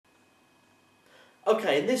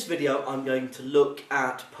Okay, in this video I'm going to look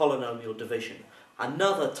at polynomial division,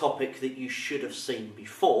 another topic that you should have seen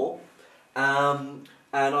before, and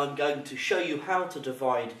I'm going to show you how to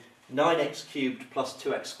divide 9x cubed plus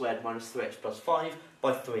 2x squared minus 3x plus 5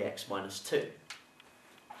 by 3x minus 2.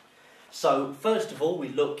 So first of all we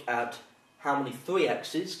look at how many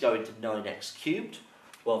 3x's go into 9x cubed.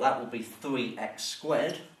 Well, that will be 3x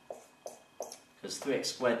squared, because 3x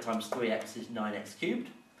squared times 3x is 9x cubed.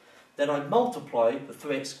 Then I multiply the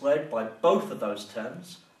 3x squared by both of those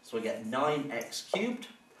terms, so I get 9x cubed,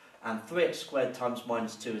 and 3x squared times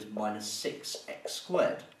minus 2 is minus 6x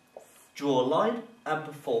squared. Draw a line and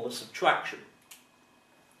perform a subtraction.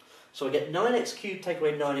 So I get 9x cubed take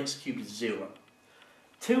away 9x cubed is 0.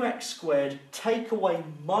 2x squared take away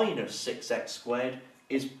minus 6x squared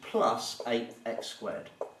is plus 8x squared.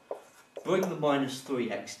 Bring the minus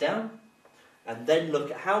 3x down, and then look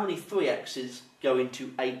at how many 3x's go into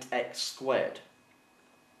 8x squared.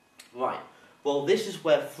 Right, well this is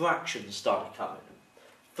where fractions started coming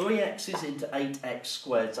in. 3x's into 8x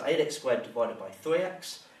squared, so 8x squared divided by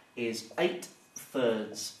 3x is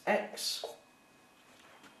 8/3 x.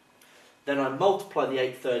 Then I multiply the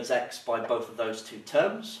 8/3 x by both of those two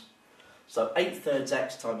terms. So 8/3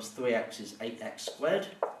 x times 3x is 8x squared.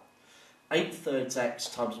 8/3 x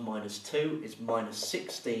times minus 2 is minus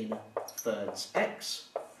 16/3 x.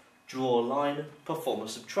 Draw a line, perform a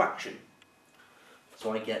subtraction.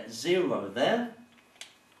 So I get 0 there.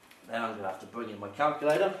 Now I'm going to have to bring in my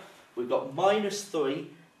calculator. We've got minus 3,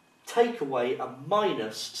 take away a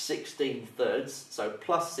minus 16/3, so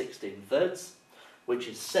plus 16/3, which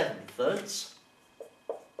is 7/3.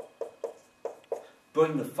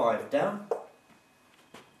 Bring the 5 down.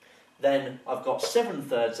 Then I've got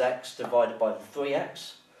 7/3 x divided by the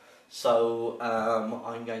 3x, so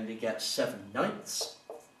I'm going to get 7/9.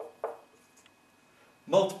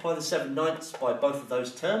 Multiply the 7/9 by both of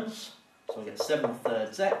those terms, so I get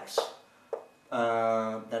 7/3 x.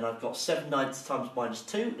 Then I've got 7/9 times minus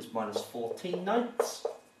 2 is minus 14/9.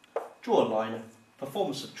 Draw a line,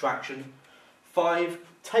 perform a subtraction. 5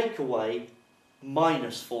 take away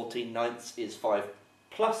minus 14/9 is 5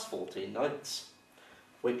 plus 14/9,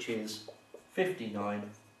 which is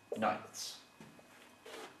 59/9.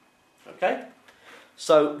 Okay,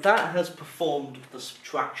 so that has performed the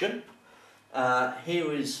subtraction.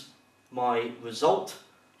 Here is my result,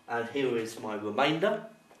 and here is my remainder.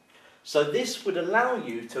 So this would allow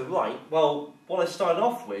you to write, well, what I started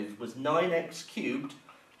off with was 9x cubed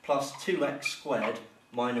plus 2x squared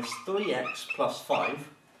minus 3x plus 5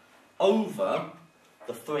 over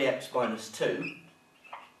the 3x minus 2.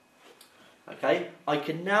 Okay, I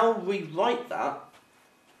can now rewrite that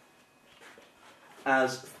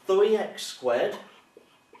as 3x squared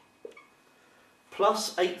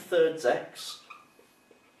plus 8/3 x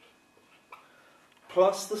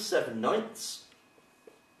plus the 7/9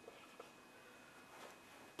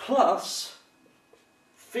 plus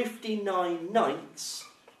 59/9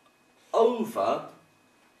 over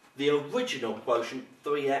the original quotient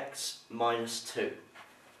 3x minus 2.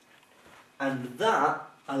 And that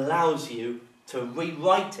allows you to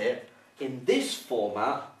rewrite it in this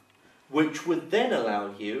format, which would then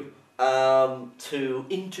allow you to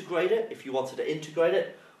integrate it, if you wanted to integrate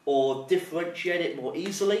it, or differentiate it more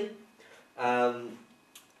easily.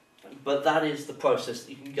 But that is the process that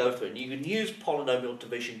you can go through, and you can use polynomial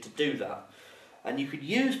division to do that. And you can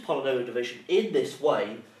use polynomial division in this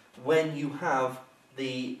way when you have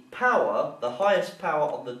the power, the highest power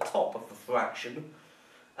on the top of the fraction,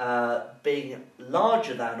 being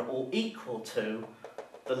larger than or equal to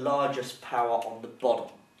the largest power on the bottom.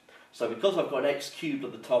 So because I've got an x cubed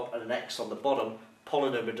on the top and an x on the bottom,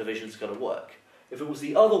 polynomial division is going to work. If it was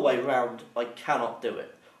the other way round, I cannot do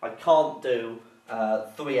it. I can't do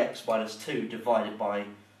 3x minus 2 divided by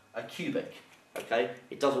a cubic. Okay,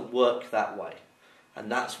 it doesn't work that way. And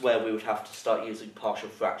that's where we would have to start using partial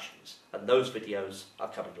fractions. And those videos are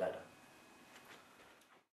coming later.